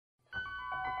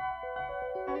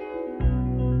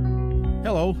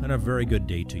Hello, and a very good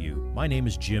day to you. My name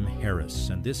is Jim Harris,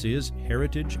 and this is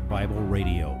Heritage Bible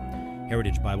Radio.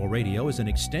 Heritage Bible Radio is an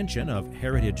extension of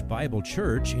Heritage Bible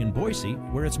Church in Boise,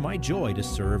 where it's my joy to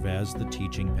serve as the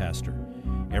teaching pastor.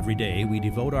 Every day, we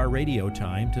devote our radio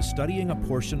time to studying a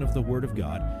portion of the Word of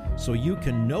God so you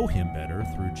can know Him better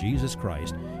through Jesus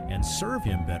Christ and serve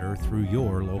Him better through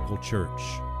your local church.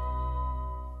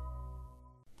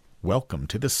 Welcome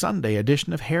to the Sunday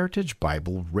edition of Heritage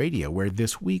Bible Radio, where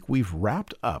this week we've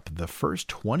wrapped up the first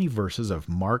 20 verses of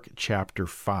Mark chapter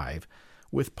 5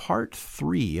 with part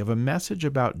 3 of a message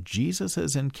about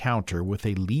Jesus' encounter with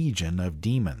a legion of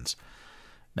demons.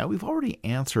 Now, we've already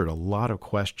answered a lot of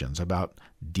questions about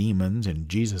demons in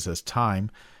Jesus'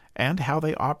 time and how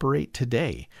they operate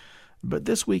today. But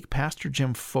this week, Pastor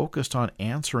Jim focused on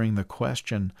answering the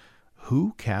question,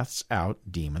 who casts out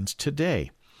demons today?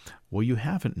 Well, you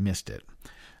haven't missed it.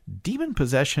 Demon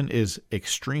possession is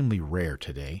extremely rare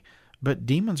today, but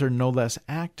demons are no less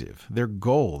active. Their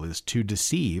goal is to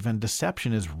deceive, and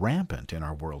deception is rampant in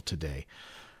our world today.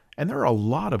 And there are a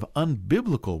lot of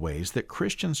unbiblical ways that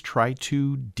Christians try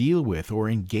to deal with or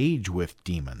engage with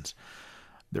demons.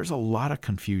 There's a lot of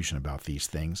confusion about these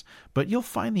things, but you'll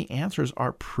find the answers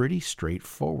are pretty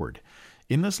straightforward.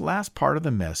 In this last part of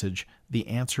the message, the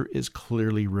answer is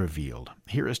clearly revealed.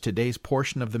 Here is today's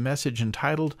portion of the message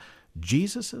entitled,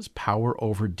 Jesus' Power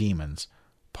Over Demons,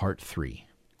 Part 3.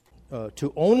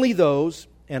 To only those,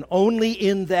 and only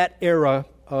in that era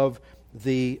of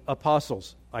the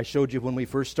apostles. I showed you when we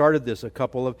first started this a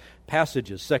couple of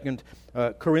passages.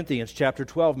 2 Corinthians chapter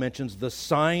 12 mentions the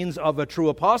signs of a true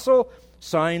apostle,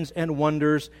 signs and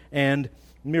wonders and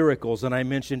miracles. And I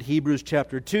mentioned Hebrews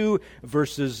chapter 2,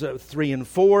 verses 3 and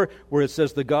 4, where it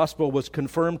says the gospel was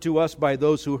confirmed to us by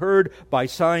those who heard, by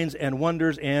signs and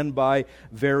wonders, and by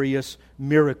various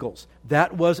miracles.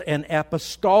 That was an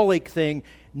apostolic thing,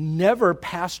 never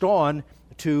passed on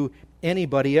to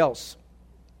anybody else.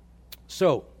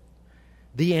 So,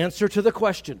 the answer to the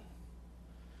question,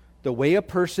 the way a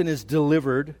person is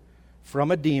delivered from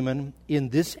a demon in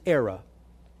this era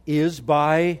is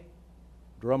by,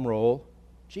 drum roll,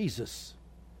 Jesus.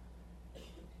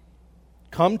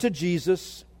 Come to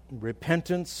Jesus,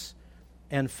 repentance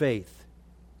and faith.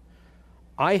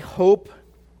 I hope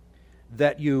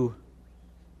that you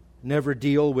never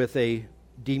deal with a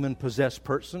demon-possessed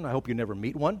person. I hope you never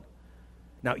meet one.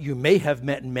 Now, you may have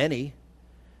met many,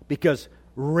 because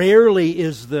rarely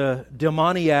is the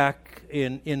demoniac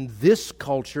in this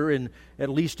culture, at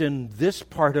least in this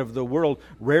part of the world,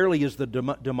 rarely is the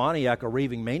demoniac a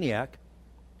raving maniac.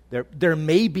 There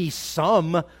may be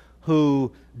some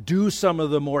who do some of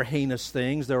the more heinous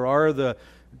things. There are the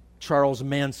Charles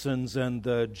Mansons and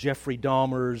the Jeffrey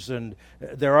Dahmers, and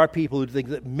there are people who think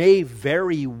that may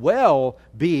very well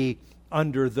be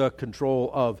under the control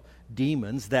of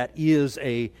demons. That is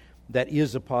a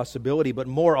possibility, but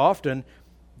more often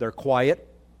they're quiet,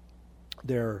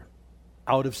 they're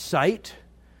out of sight,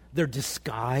 they're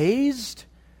disguised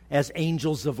as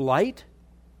angels of light.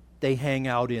 They hang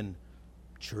out in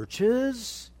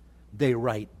churches, they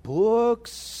write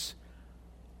books,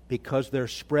 because they're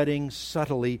spreading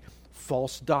subtly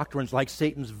false doctrines, like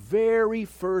Satan's very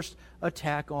first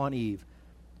attack on Eve.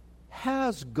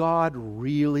 Has God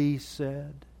really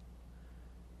said?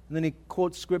 And then he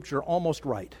quotes Scripture almost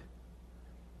right.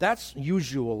 That's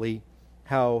usually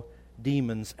how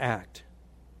demons act.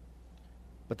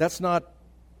 But that's not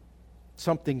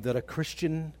something that a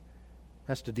Christian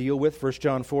has to deal with. 1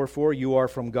 John 4:4, you are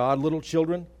from God, little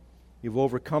children. You've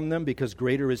overcome them, because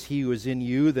greater is He who is in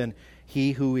you than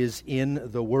he who is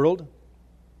in the world.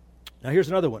 Now here's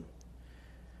another one.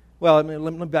 Well,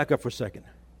 let me back up for a second.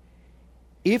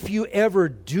 If you ever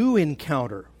do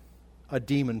encounter a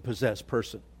demon-possessed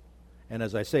person, and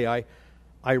as I say,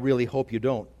 I really hope you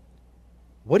don't,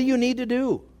 what do you need to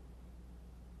do?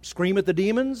 Scream at the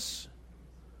demons?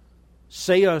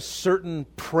 Say a certain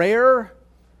prayer?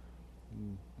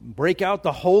 Break out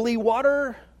the holy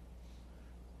water?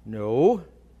 No.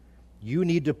 You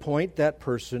need to point that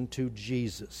person to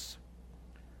Jesus.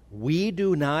 We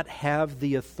do not have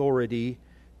the authority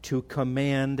to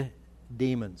command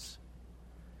demons.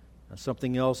 Now,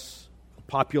 something else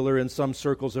popular in some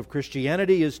circles of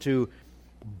Christianity is to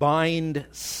bind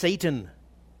Satan.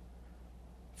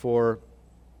 For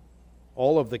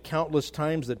all of the countless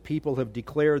times that people have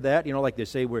declared that, like they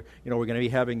say, we're going to be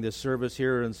having this service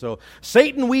here, and so,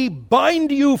 Satan, we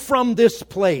bind you from this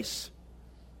place.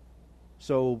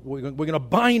 So we're going to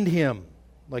bind him,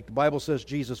 like the Bible says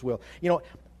Jesus will.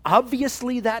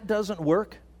 Obviously that doesn't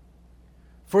work.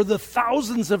 For the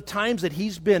thousands of times that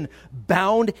he's been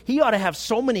bound, he ought to have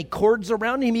so many cords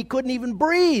around him he couldn't even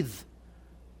breathe.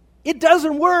 It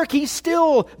doesn't work. He's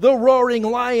still the roaring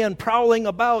lion prowling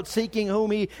about, seeking whom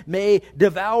he may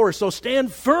devour. So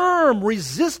stand firm,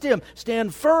 resist him,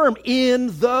 stand firm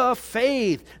in the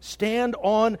faith, stand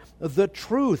on the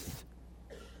truth.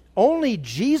 Only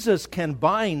Jesus can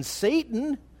bind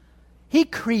Satan. He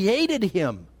created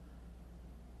him.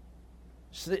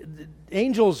 So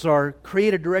angels are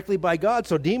created directly by God,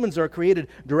 so demons are created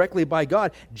directly by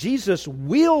God. Jesus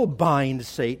will bind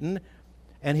Satan,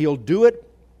 and he'll do it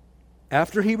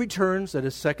after he returns at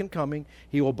his second coming.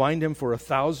 He will bind him for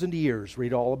 1,000 years.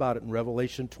 Read all about it in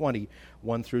Revelation 20,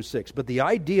 1 through 6. But the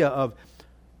idea of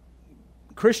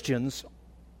Christians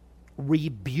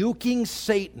rebuking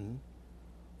Satan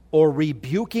or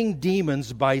rebuking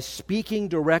demons by speaking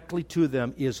directly to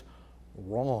them is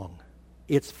wrong.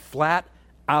 It's flat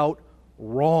out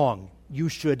wrong. You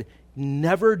should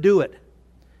never do it.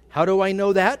 How do I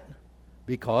know that?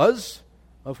 Because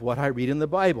of what I read in the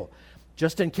Bible.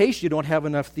 Just in case you don't have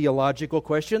enough theological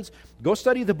questions, go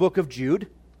study the book of Jude.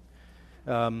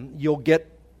 You'll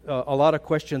get a lot of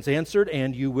questions answered,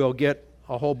 and you will get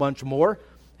a whole bunch more.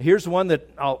 Here's one that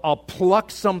I'll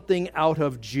pluck something out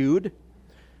of Jude,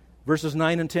 verses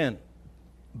 9 and 10.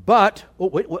 But,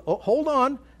 hold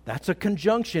on. That's a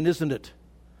conjunction, isn't it?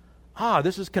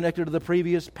 This is connected to the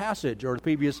previous passage or the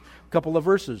previous couple of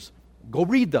verses. Go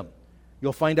read them.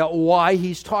 You'll find out why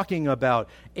he's talking about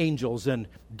angels and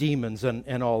demons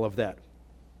and all of that.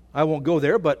 I won't go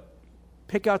there, but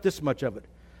pick out this much of it.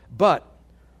 But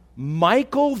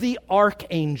Michael the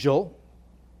archangel,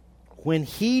 when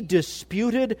he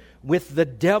disputed with the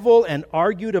devil and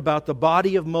argued about the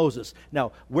body of Moses.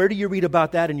 Now, where do you read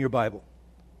about that in your Bible?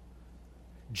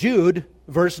 Jude,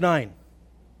 verse 9.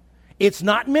 It's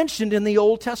not mentioned in the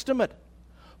Old Testament.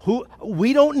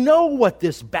 We don't know what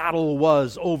this battle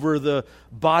was over the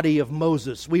body of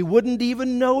Moses. We wouldn't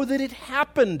even know that it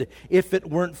happened if it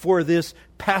weren't for this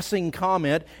passing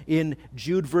comment in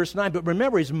Jude verse 9. But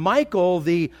remember, he's Michael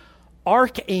the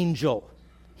archangel.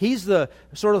 He's the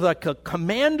sort of the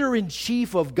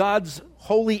commander-in-chief of God's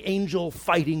holy angel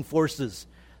fighting forces.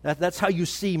 That's how you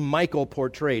see Michael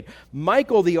portrayed.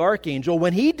 Michael the archangel,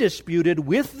 when he disputed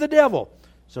with the devil,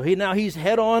 so he's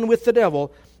head on with the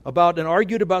devil, and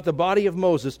argued about the body of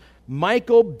Moses,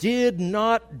 Michael did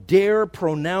not dare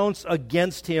pronounce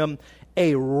against him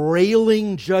a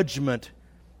railing judgment,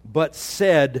 but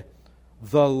said,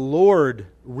 "The Lord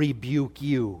rebuke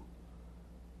you."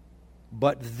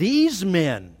 But these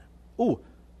men,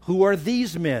 who are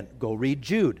these men? Go read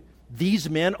Jude. These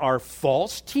men are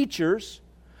false teachers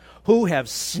who have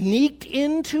sneaked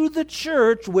into the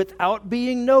church without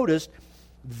being noticed.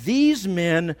 These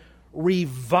men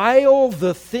revile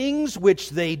the things which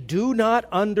they do not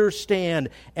understand,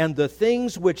 and the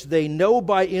things which they know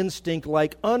by instinct,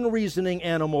 like unreasoning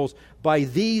animals. By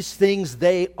these things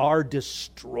they are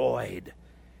destroyed.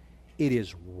 It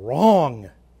is wrong.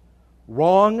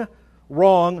 Wrong,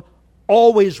 wrong,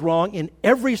 always wrong in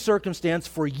every circumstance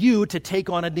for you to take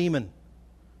on a demon.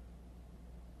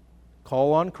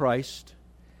 Call on Christ,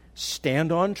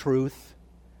 stand on truth,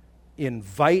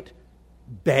 invite,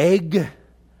 beg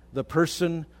the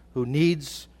person who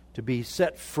needs to be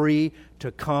set free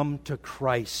to come to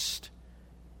Christ.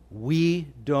 We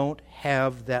don't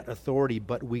have that authority,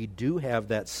 but we do have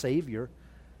that Savior.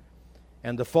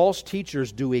 And the false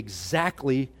teachers do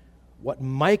exactly what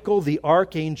Michael the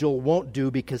archangel won't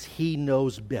do because he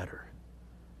knows better.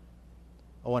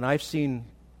 And I've seen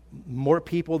more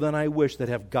people than I wish that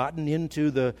have gotten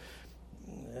into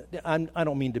I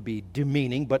don't mean to be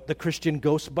demeaning, but the Christian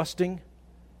ghost busting.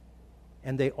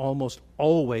 And they almost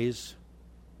always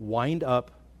wind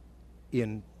up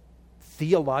in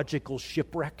theological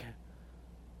shipwreck.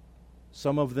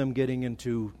 Some of them getting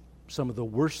into some of the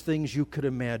worst things you could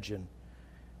imagine.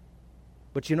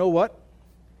 But you know what?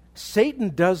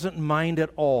 Satan doesn't mind at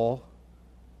all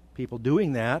people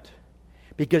doing that,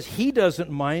 because he doesn't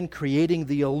mind creating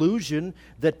the illusion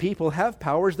that people have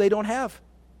powers they don't have.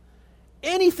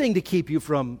 Anything to keep you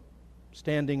from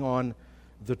standing on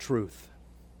the truth.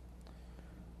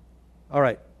 All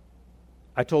right,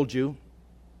 I told you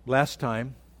last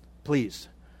time, please,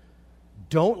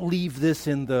 don't leave this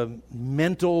in the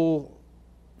mental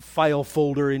file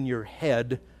folder in your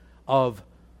head of,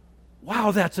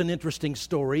 wow, that's an interesting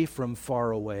story from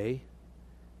far away.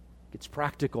 It's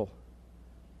practical.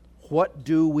 What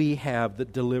do we have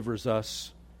that delivers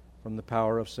us from the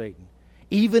power of Satan?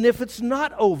 Even if it's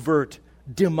not overt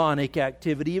demonic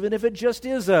activity, even if it just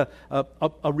is a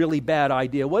really bad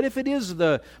idea. What if it is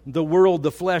the world,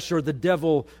 the flesh, or the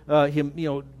devil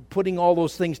putting all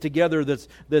those things together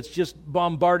that's just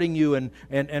bombarding you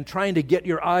and trying to get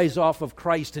your eyes off of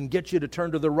Christ and get you to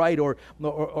turn to the right or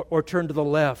turn to the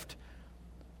left.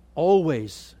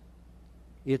 Always,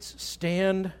 it's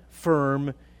stand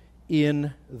firm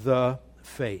in the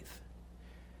faith.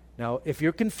 Now, if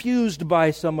you're confused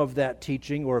by some of that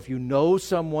teaching, or if you know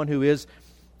someone who is,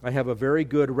 I have a very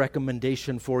good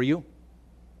recommendation for you.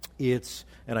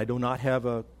 And I do not have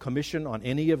a commission on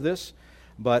any of this,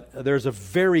 but there's a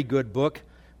very good book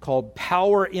called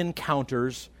Power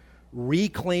Encounters,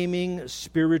 Reclaiming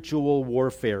Spiritual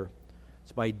Warfare.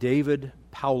 It's by David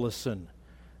Powlison.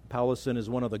 Powlison is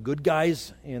one of the good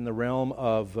guys in the realm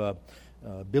of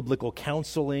biblical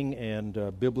counseling and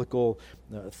biblical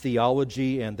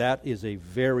theology, and that is a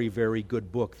very, very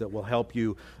good book that will help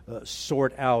you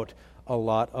sort out a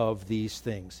lot of these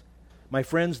things. My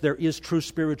friends, there is true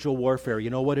spiritual warfare. You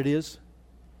know what it is?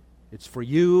 It's for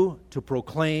you to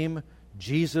proclaim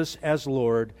Jesus as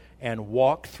Lord and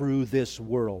walk through this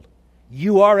world.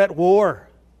 You are at war.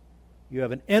 You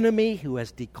have an enemy who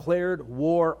has declared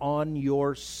war on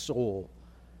your soul.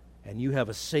 And you have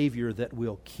a Savior that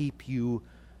will keep you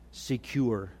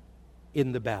secure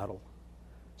in the battle.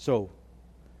 So,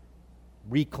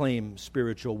 reclaim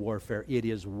spiritual warfare. It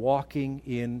is walking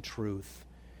in truth.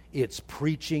 It's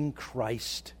preaching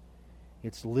Christ.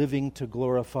 It's living to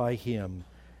glorify Him.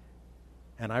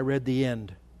 And I read the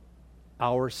end.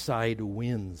 Our side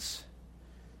wins.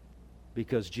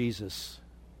 Because Jesus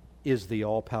is the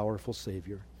all-powerful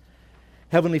Savior.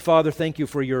 Heavenly Father, thank you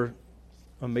for your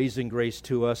amazing grace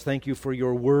to us. Thank you for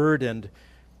your word and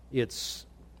its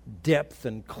depth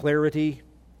and clarity.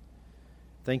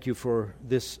 Thank you for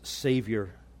this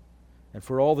Savior and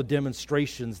for all the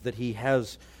demonstrations that He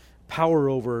has power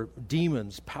over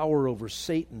demons, power over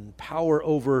Satan, power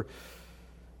over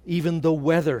even the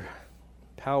weather,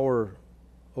 power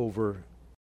over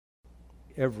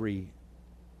everything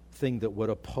that would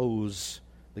oppose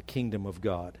the kingdom of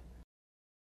God.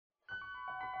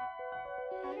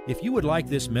 If you would like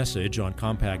this message on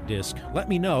compact disc, let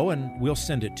me know and we'll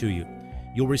send it to you.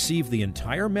 You'll receive the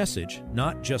entire message,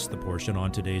 not just the portion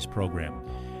on today's program.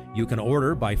 You can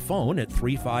order by phone at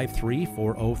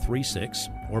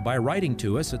 353-4036 or by writing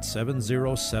to us at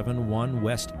 7071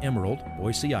 West Emerald,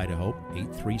 Boise, Idaho,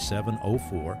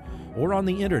 83704, or on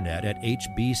the internet at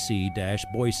hbc-boise.org.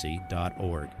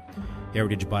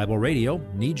 Heritage Bible Radio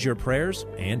needs your prayers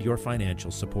and your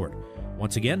financial support.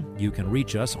 Once again, you can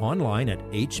reach us online at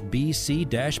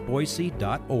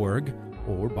hbc-boise.org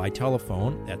or by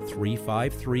telephone at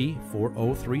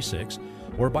 353-4036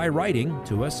 or by writing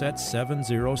to us at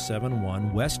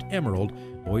 7071 West Emerald,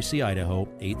 Boise, Idaho,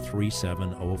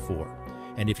 83704.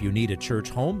 And if you need a church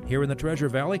home here in the Treasure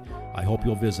Valley, I hope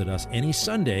you'll visit us any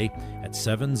Sunday at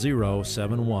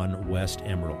 7071 West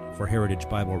Emerald. For Heritage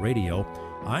Bible Radio,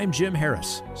 I'm Jim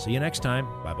Harris. See you next time.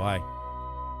 Bye-bye.